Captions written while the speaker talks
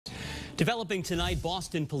Developing tonight,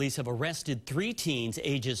 Boston police have arrested 3 teens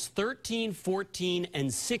ages 13, 14,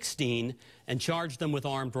 and 16 and charged them with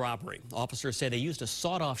armed robbery. Officers say they used a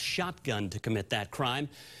sawed-off shotgun to commit that crime.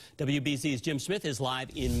 WBZ's Jim Smith is live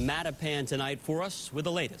in Mattapan tonight for us with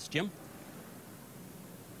the latest. Jim?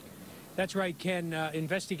 That's right, Ken.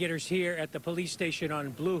 Investigators here at the police station on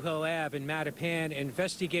Blue Hill Ave in Mattapan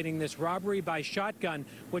investigating this robbery by shotgun,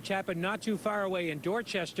 which happened not too far away in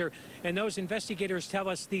Dorchester. And those investigators tell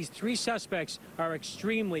us these 3 suspects are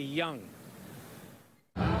extremely young.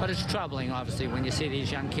 But it's troubling, obviously, when you see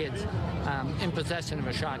these young kids in possession of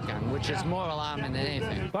a shotgun, which is more alarming than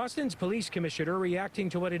anything. Boston's police commissioner reacting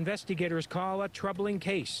to what investigators call a troubling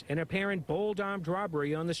case, an apparent bold armed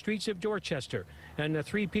robbery on the streets of Dorchester. And the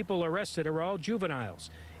 3 people arrested are all juveniles.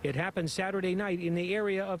 It happened Saturday night in the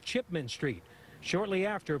area of Chipman Street. Shortly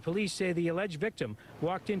after, police say the alleged victim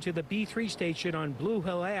walked into the B3 station on Blue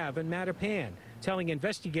Hill Ave in Mattapan, telling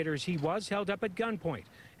investigators he was held up at gunpoint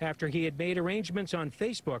after he had made arrangements on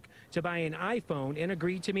Facebook to buy an iPhone and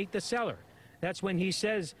agreed to meet the seller. That's when he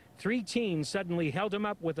says 3 teens suddenly held him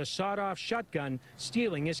up with a sawed-off shotgun,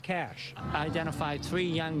 stealing his cash. Identified 3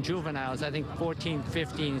 young juveniles, I think 14,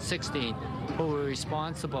 15, 16, who were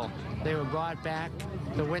responsible. They were brought back.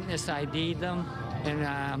 The witness ID'd them.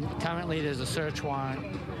 And currently there's a search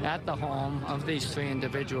warrant at the home of these 3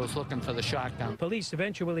 individuals looking for the shotgun. Police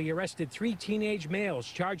eventually arrested 3 teenage males,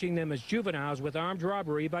 charging them as juveniles with armed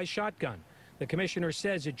robbery by shotgun. The commissioner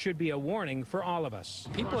says it should be a warning for all of us.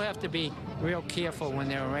 People have to be real careful when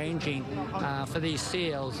they're arranging for these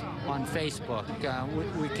sales on Facebook.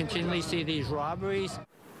 We continually see these robberies.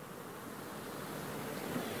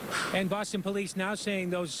 And Boston police now saying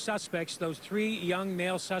those suspects, those 3 young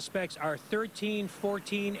male suspects, are 13,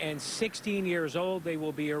 14, and 16 years old. They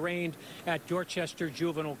will be arraigned at Dorchester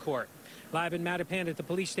Juvenile Court. Live in Mattapan at the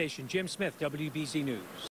police station, Jim Smith, WBZ News.